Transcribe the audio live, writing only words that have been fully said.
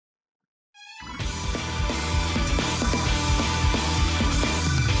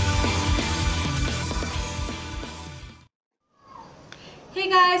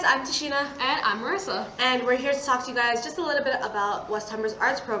guys, I'm Tashina. And I'm Marissa. And we're here to talk to you guys just a little bit about West Humber's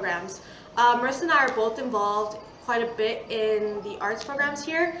arts programs. Marissa and I are both involved quite a bit in the arts programs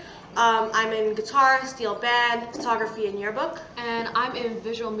here. I'm in guitar, steel band, photography, and yearbook. And I'm in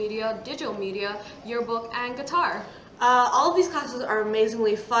visual media, digital media, yearbook, and guitar. All of these classes are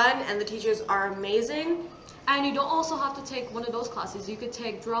amazingly fun and the teachers are amazing. And you don't also have to take one of those classes. You could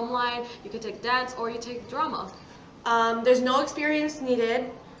take drumline, you could take dance, or you take drama. There's no experience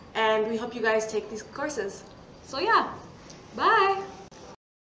needed, and we hope you guys take these courses. So yeah, bye!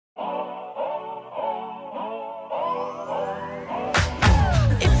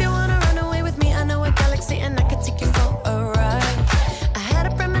 If you wanna run away with me, I know a galaxy and I could take you for a ride. I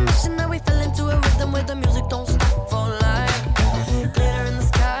had a premonition that we fell into a rhythm where the music don't stop for life. Glitter in the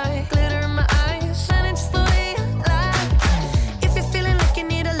sky, glitter in my eyes, shining just the way I like. If you're feeling like you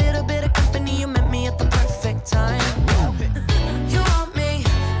need a little bit of company, you met me at the perfect time. You want me,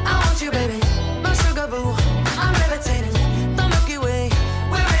 I want you, baby. My sugar boo, I'm levitating. The Milky Way,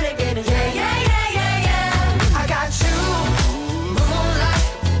 we're renegading. Yeah, yeah, yeah, yeah, yeah. I got you, moonlight.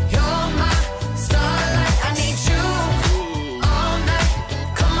 You're my starlight. I need you all night.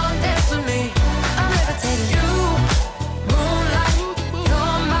 Come on, dance with me. I'm levitating. You, moonlight.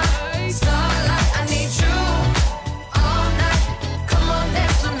 You're my starlight. I need you all night. Come on,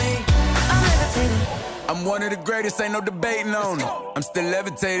 dance with me. I'm levitating. I'm one of the greatest, ain't no debating on it. I'm still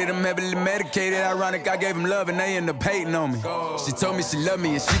levitated, I'm heavily medicated. Ironic, I gave him love and they end up hating on me. She told me she loved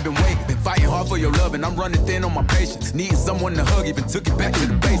me and she been waiting. Been fighting hard for your love and I'm running thin on my patience. Needing someone to hug, even took it back to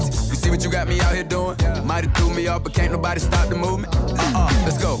the basics. You see what you got me out here doing? Might have threw me off, but can't nobody stop the movement.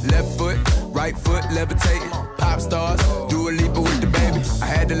 Let's go. Left foot, right foot, levitating. Pop stars, do a leap with the baby. I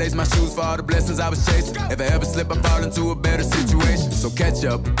had to lace my shoes for all the blessings I was chasing. If I ever slip, I fall into a better situation. So catch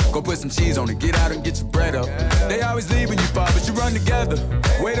up, go put some cheese on it, get out and get your bread up. They always leave when you fall, but you run together.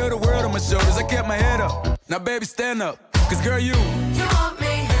 Weight of the world on my shoulders, I kept my head up. Now baby, stand up, cause girl, you want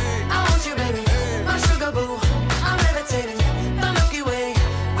me, I want you, baby. My sugar boo, I'm levitating. The Milky Way,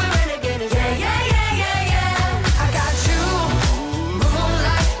 we're renegading. Yeah, yeah, yeah, yeah, yeah. I got you,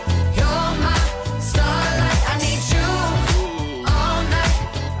 moonlight. You're my starlight. I need you all night.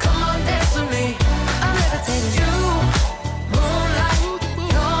 Come on, dance with me. I'm levitating. You, moonlight.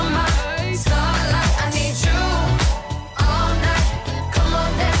 You're my starlight. I need you all night. Come on,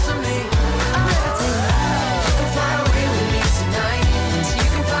 dance with me. I'm levitating. You can fly away with me tonight. You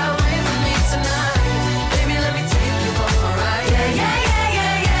can fly away with me tonight. Baby, let me take you for a ride. Yeah, yeah, yeah,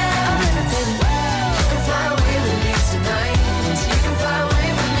 yeah, yeah. I'm levitating. You can fly away with me tonight. You can fly away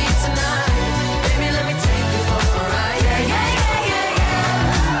with me tonight. Baby, let me take you for a ride. Yeah, yeah, yeah, yeah,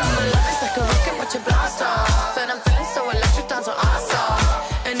 yeah. Your love is like a rocket, watch it blast off. And I'm feeling so electric, down so awesome.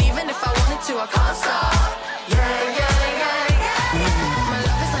 And even if I wanted to, I can't stop.